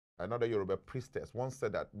another Yoruba priestess, once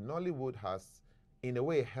said that Nollywood has, in a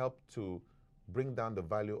way, helped to bring down the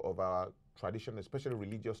value of our tradition, especially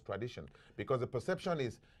religious tradition, because the perception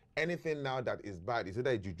is anything now that is bad is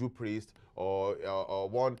either a juju priest or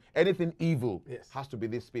anything evil has to be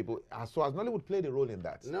these people. So has Nollywood played a role in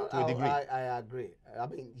that to a degree? I agree. I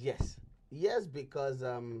mean, yes, because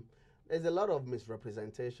there's a lot of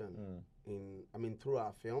misrepresentation through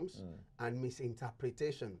our films and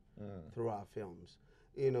misinterpretation through our films.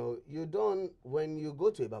 You know, when you go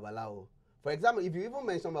to a babalawo, for example, if you even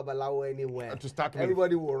mention babalawo anywhere, to start with,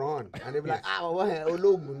 everybody will run and they'll be like,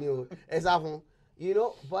 you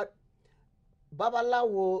know, but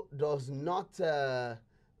babalawo does not,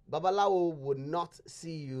 babalawo would not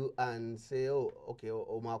see you and say, oh, okay,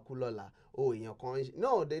 omakulola, oh, in your conscience.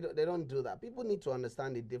 No, they don't do that. People need to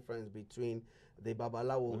understand the difference between the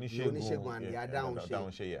babalawo, the Onishegun, and the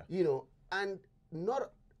Adaonshe. You know, and not,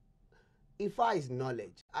 Ifa is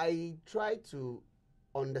knowledge. I try to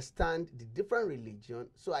understand the different religion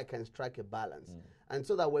so I can strike a balance. And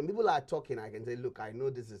so that when people are talking, I can say, look, I know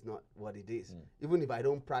this is not what it is. Even if I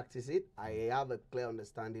don't practice it, I have a clear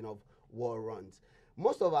understanding of what runs.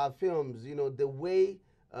 Most of our films, you know, the way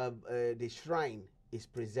the shrine is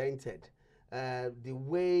presented, the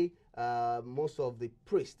way most of the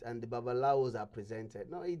priests and the babalawos are presented,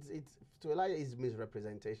 no, it's to a large is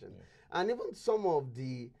misrepresentation. And even some of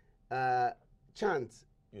the chants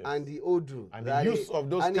and the odu and the use of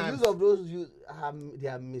those chants, the use of those they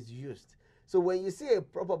are misused. So when you see a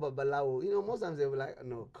proper babalawo, you know, most times they will be like,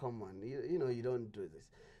 no, come on, you know, you don't do this.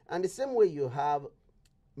 And the same way you have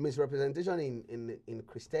misrepresentation in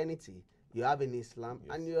Christianity, you have in Islam,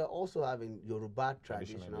 and you also have in Yoruba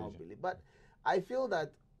traditional belief. But I feel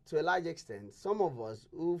that to a large extent, some of us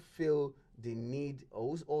who feel the need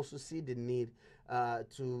or who also see the need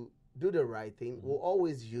to do the right thing will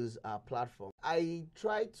always use our platform. I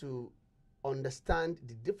try to understand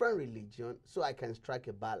the different religion so I can strike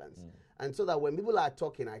a balance. And so that when people are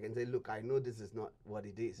talking, I can say, look, I know this is not what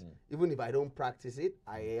it is. Even if I don't practice it,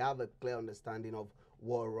 I have a clear understanding of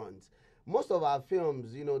what runs. Most of our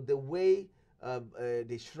films, you know, the way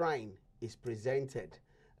the shrine is presented,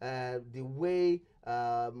 the way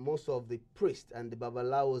most of the priests and the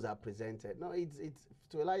babalawos are presented, no, it's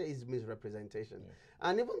to a large is misrepresentation.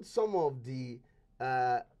 And even some of the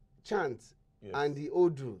chants and the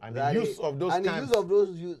odu and the use of those chants, the use of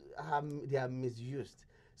those they are misused.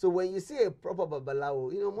 So when you see a proper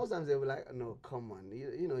babalawo, you know, most times they will be like, no, come on,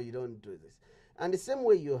 you know, you don't do this. And the same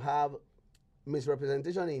way you have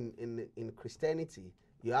misrepresentation in Christianity,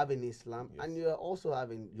 you have in Islam, and you also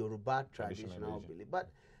have in Yoruba traditional belief. But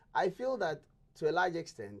I feel that to a large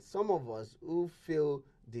extent, some of us who feel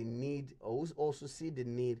the need or who also see the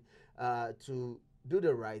need to do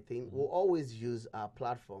the right thing will always use our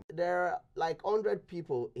platform. There are like 100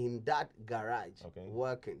 people in that garage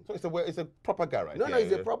working. So it's a proper garage? No,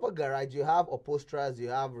 it's a proper garage. You have upholsterers, you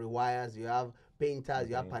have rewires, you have painters,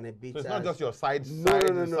 you have panebeaters. So it's not just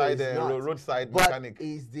your roadside but mechanic.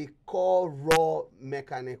 It's the core raw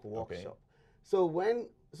mechanic workshop.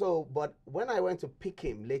 But when I went to pick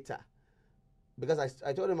him later, because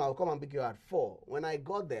I told him I'll come and pick you at 4. When I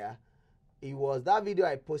got there, it was that video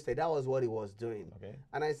I posted, that was what he was doing.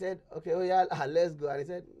 And I said, okay, oh yeah, let's go. And he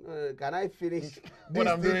said, can I finish this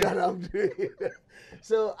thing that I'm doing?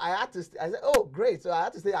 So I had to, I said, oh, great. So I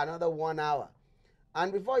had to stay another 1 hour.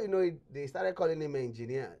 And before you know it, they started calling him an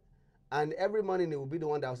engineer. And every morning it would be the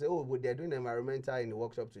one that would say, oh, they're doing environmental in the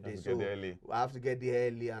workshop today. So I have to get there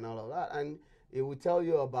early and all of that. And it will tell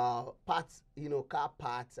you about parts, you know, car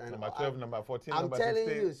parts. And number 12, number 14, I'm number telling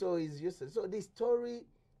 16. you, so it's useless. So the story,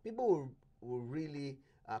 people will really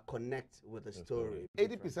connect with the story.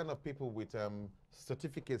 80% of people with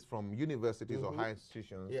certificates from universities or higher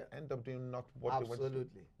institutions end up doing not what they want to do.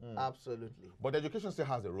 Absolutely. But education still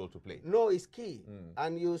has a role to play. No, it's key.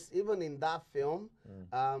 And even in that film,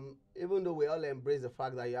 even though we all embrace the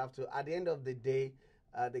fact that you have to, at the end of the day,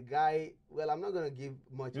 the guy, well, I'm not going to give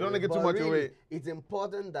much away. You don't want to give too much away. It's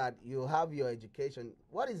important that you have your education.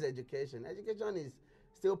 What is education? Education is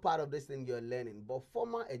still part of this thing you're learning, but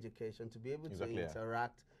formal education to be able to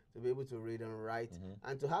interact, to be able to read and write,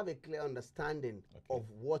 and to have a clear understanding of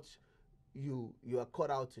what you are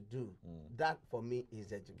called out to do. That for me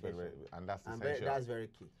is education. And that's essential. That's very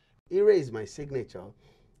key. Ire is my signature,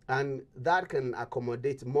 and that can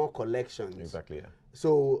accommodate more collections. Exactly.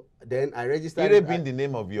 So then I registered. Ire being the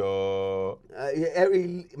name of your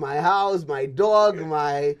my house, my dog,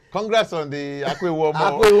 my. Congrats on the Akwe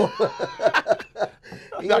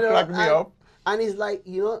That cracked me up. And it's like,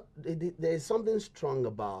 you know, there's something strong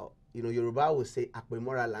about, you know, Yoruba will say Akwe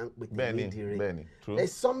Moralang with Benny, true.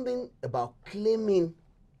 There's something about claiming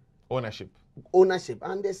Ownership.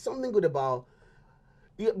 And there's something good about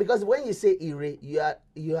you, because when you say ire,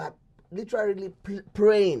 you are literally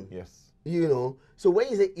praying. Yes. You know, so when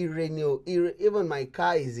you say ire, even my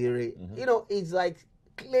car is ire. You know, it's like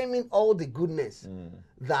claiming all the goodness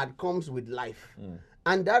that comes with life,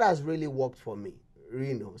 and that has really worked for me.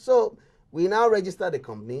 You know, so we now register the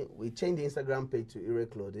company. We changed the Instagram page to Ire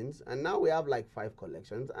Clothing, and now we have like 5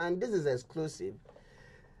 collections, and this is exclusive.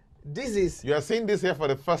 This is You are seeing this here for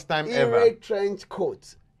the first time Ire ever trench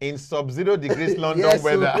coat in sub-0 degrees London yes,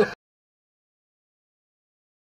 weather.